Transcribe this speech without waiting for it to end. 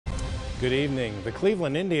Good evening. The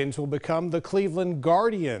Cleveland Indians will become the Cleveland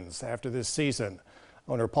Guardians after this season.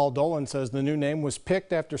 Owner Paul Dolan says the new name was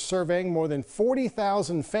picked after surveying more than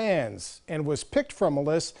 40,000 fans and was picked from a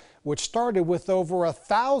list which started with over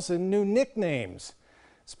 1,000 new nicknames.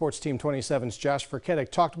 Sports Team 27's Josh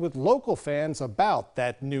Furketic talked with local fans about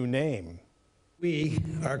that new name. We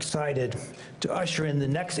are excited to usher in the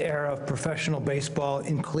next era of professional baseball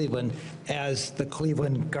in Cleveland as the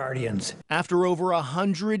Cleveland Guardians. After over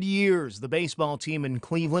 100 years, the baseball team in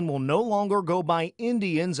Cleveland will no longer go by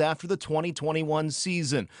Indians after the 2021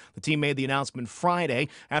 season. The team made the announcement Friday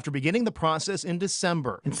after beginning the process in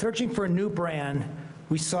December. In searching for a new brand,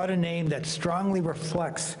 we sought a name that strongly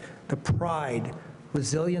reflects the pride,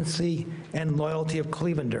 resiliency, and loyalty of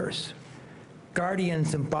Clevelanders.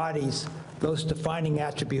 Guardians embodies those defining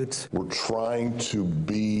attributes. We're trying to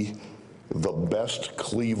be the best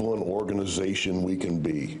Cleveland organization we can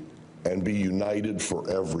be and be united for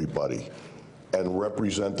everybody and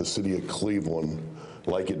represent the city of Cleveland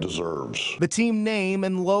like it deserves. The team name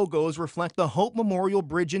and logos reflect the Hope Memorial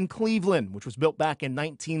Bridge in Cleveland, which was built back in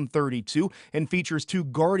 1932 and features two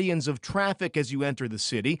guardians of traffic as you enter the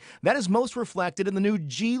city. That is most reflected in the new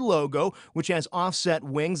G logo, which has offset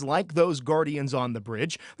wings like those guardians on the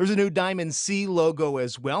bridge. There's a new Diamond C logo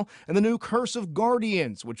as well, and the new Curse of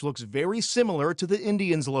Guardians, which looks very similar to the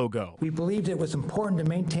Indians logo. We believed it was important to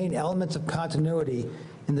maintain elements of continuity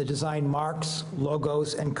in the design marks,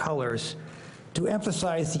 logos, and colors to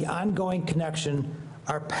emphasize the ongoing connection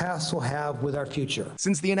our past will have with our future.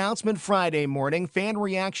 Since the announcement Friday morning, fan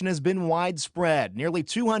reaction has been widespread. Nearly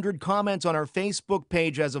 200 comments on our Facebook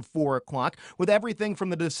page as of 4 o'clock, with everything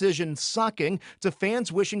from the decision sucking to fans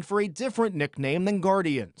wishing for a different nickname than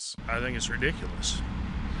Guardians. I think it's ridiculous.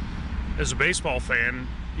 As a baseball fan,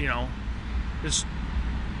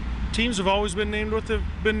 teams have always been named what they've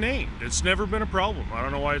been named. It's never been a problem. I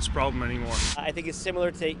don't know why it's a problem anymore. I think it's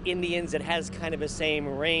similar to Indians. It has kind of the same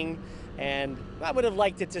ring, and I would have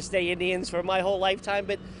liked it to stay Indians for my whole lifetime,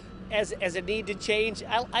 but as a need to change,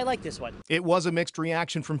 I like this one. It was a mixed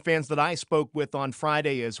reaction from fans that I spoke with on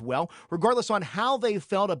Friday as well. Regardless on how they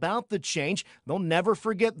felt about the change, they'll never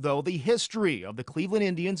forget, though, the history of the Cleveland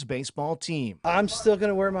Indians baseball team. I'm still going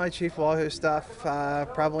to wear my Chief Wahoo stuff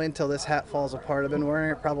probably until this hat falls apart. I've been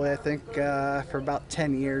wearing it probably, I think, for about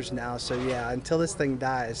 10 years now. So, yeah, until this thing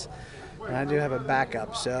dies. And I do have a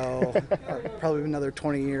backup, so probably another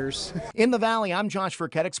 20 years. In the Valley, I'm Josh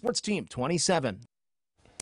Furketic, Sports Team 27.